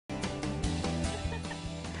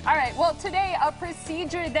All right, well, today, a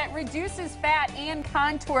procedure that reduces fat and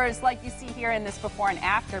contours like you see here in this before and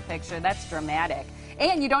after picture. That's dramatic.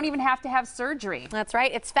 And you don't even have to have surgery. That's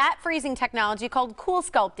right. It's fat freezing technology called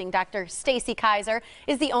CoolSculpting. Dr. Stacy Kaiser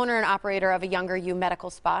is the owner and operator of a Younger You medical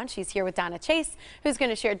spa. And she's here with Donna Chase, who's going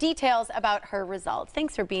to share details about her results.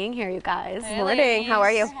 Thanks for being here, you guys. Hey, morning. ladies. How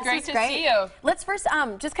are you? Great to see you. Let's first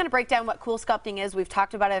just kind of break down what CoolSculpting is. We've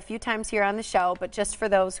talked about it a few times here on the show, but just for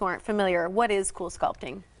those who aren't familiar, what is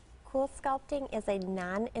CoolSculpting? CoolSculpting is a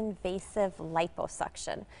non-invasive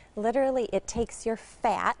liposuction. Literally, it takes your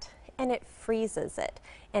fat and it freezes it,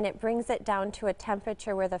 and it brings it down to a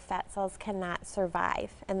temperature where the fat cells cannot survive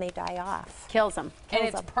and they die off. Kills them. And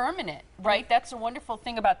it's permanent, right? That's a wonderful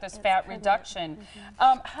thing about this fat reduction.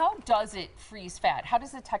 How does it freeze fat? How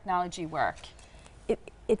does the technology work?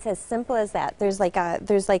 It's as simple as that. There's like a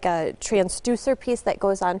transducer piece that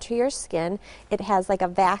goes onto your skin. It has like a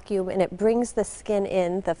vacuum, and it brings the skin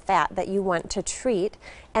in the fat that you want to treat,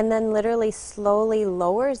 and then literally slowly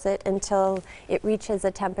lowers it until it reaches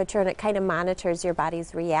a temperature, and it kind of monitors your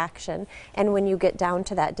body's reaction. And when you get down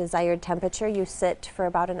to that desired temperature, you sit for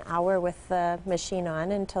about an hour with the machine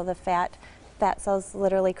on until the fat cells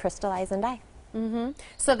literally crystallize and die.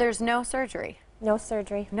 So there's no surgery? No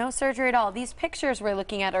surgery. No surgery at all. These pictures we're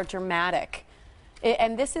looking at are dramatic.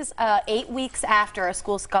 And this is 8 weeks after a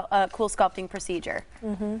CoolSculpting procedure.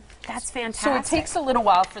 That's fantastic. So it takes a little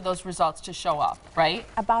while for those results to show up, right?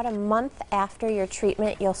 About a month after your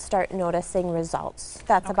treatment, you'll start noticing results.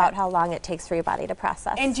 That's about how long it takes for your body to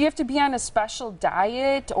process. And do you have to be on a special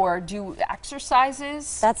diet or do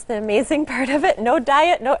exercises? That's the amazing part of it. No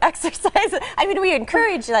diet, no exercise. I mean, we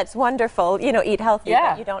encourage, that's wonderful, you know, eat healthy,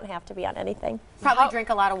 but you don't have to be on anything. Probably drink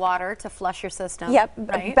a lot of water to flush your system. Yep,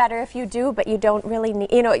 right? Better if you do, but you don't really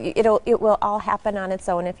need, you know, it will all happen on its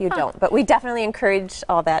own if you don't. But we definitely encourage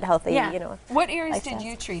all that healthy, you know. What areas did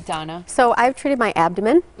you treat, Donna? So I've treated my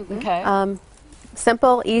abdomen. Okay.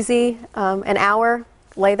 Simple, easy, an hour,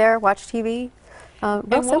 lay there, watch TV. And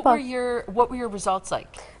simple. what were your results like?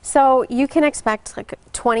 So you can expect like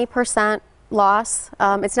 20% loss.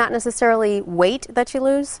 It's not necessarily weight that you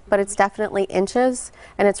lose, but it's definitely inches,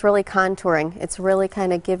 and it's really contouring. It's really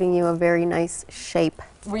kind of giving you a very nice shape.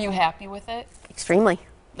 Were you happy with it? Extremely.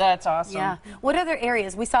 That's awesome. Yeah. What other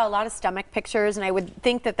areas? We saw a lot of stomach pictures, and I would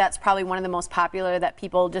think that that's probably one of the most popular, that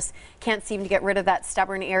people just can't seem to get rid of that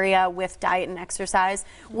stubborn area with diet and exercise.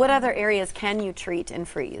 What other areas can you treat and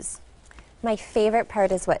freeze? My favorite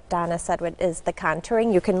part is what Donna said, is the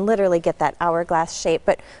contouring. You can literally get that hourglass shape,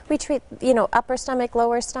 but we treat, you know, upper stomach,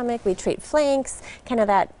 lower stomach. We treat flanks, kind of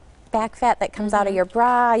that back fat that comes out of your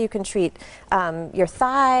bra. You can treat your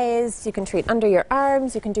thighs. You can treat under your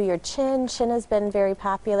arms. You can do your chin. Chin has been very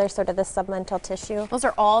popular, sort of the submental tissue. Those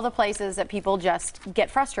are all the places that people just get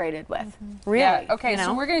frustrated with. Really? Yeah. Okay,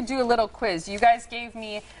 so we're going to do a little quiz. You guys gave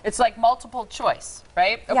me, it's like multiple choice,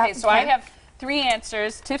 right? Okay, so I have 3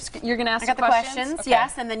 answers. Tiff's, you're going to ask I got the questions,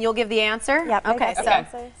 yes, and then you'll give the answer? Yep. Okay, so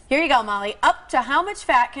here you go, Molly. Up to how much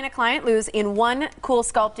fat can a client lose in one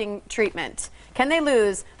CoolSculpting treatment? Can they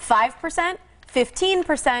lose 5%,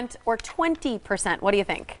 15%, or 20%? What do you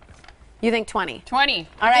think? You think 20? 20.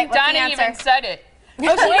 All right, what's the Donna answer? even said it. And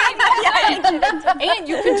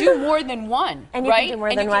you can do more than one, and you right? can do more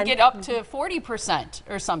and than you one. can get up to 40%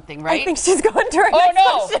 or something, right? I think she's going to her Oh, next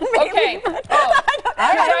no. question, maybe. Okay. Oh.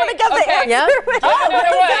 I don't want to get the answer. Yeah.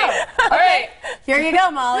 All right. Here you go,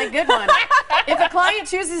 Molly. Good one. If a client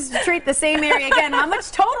chooses to treat the same area again, how much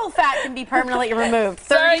total fat can be permanently removed?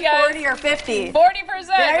 30, Sorry, guys. 40, or 50? 40%,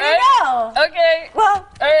 There right? you go. Okay. Well,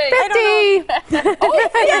 All right. 50. Oh,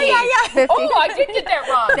 50. yeah. Oh, I did get that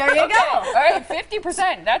wrong. There you Okay. go. All right,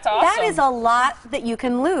 50%. That's awesome. That is a lot that you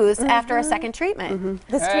can lose after a second treatment.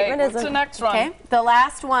 This All right, treatment is what's the next one? Okay, the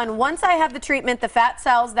last one. Once I have the treatment, the fat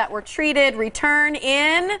cells that were treated return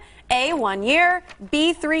in A, 1 year,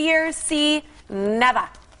 B, 3 years, C, never.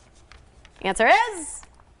 Answer is?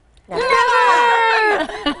 Never. 2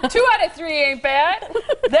 out of 3 ain't bad.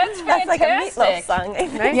 That's fantastic. That's like a Meatloaf song,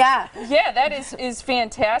 right? Yeah. Yeah, that is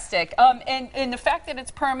fantastic. And the fact that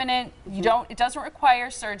it's permanent, it doesn't require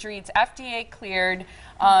surgery. It's FDA cleared.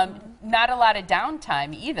 Not a lot of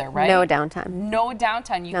downtime either, right? No downtime. No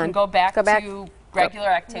downtime. You None. can go back Go back. to regular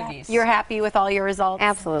activities. You're happy with all your results?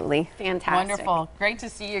 Absolutely. Fantastic. Wonderful. Great to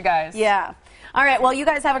see you guys. Yeah. All right, well, you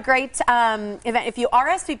guys have a great event. If you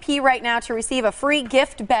RSVP right now to receive a free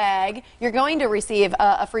gift bag, you're going to receive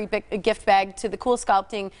a free gift bag to the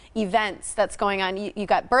CoolSculpting events that's going on. You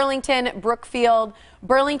got Burlington, Brookfield.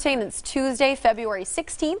 Burlington, it's Tuesday, February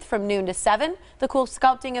 16th from noon to 7, the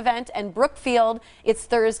CoolSculpting event. And Brookfield, it's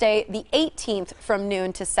Thursday, the 18th from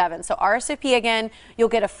noon to 7. So RSVP again, you'll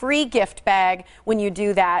get a free gift bag. when you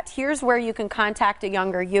do that. Here's where you can contact a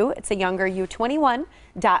younger you. It's a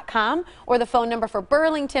youngeryou21.com, or the phone number for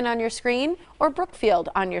Burlington on your screen or Brookfield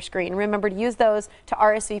on your screen. Remember to use those to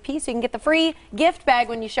RSVP so you can get the free gift bag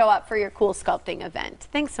when you show up for your Cool Sculpting event.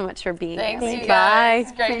 Thanks so much for being here. Thanks, you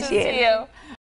guys. Great to Appreciate see it. you.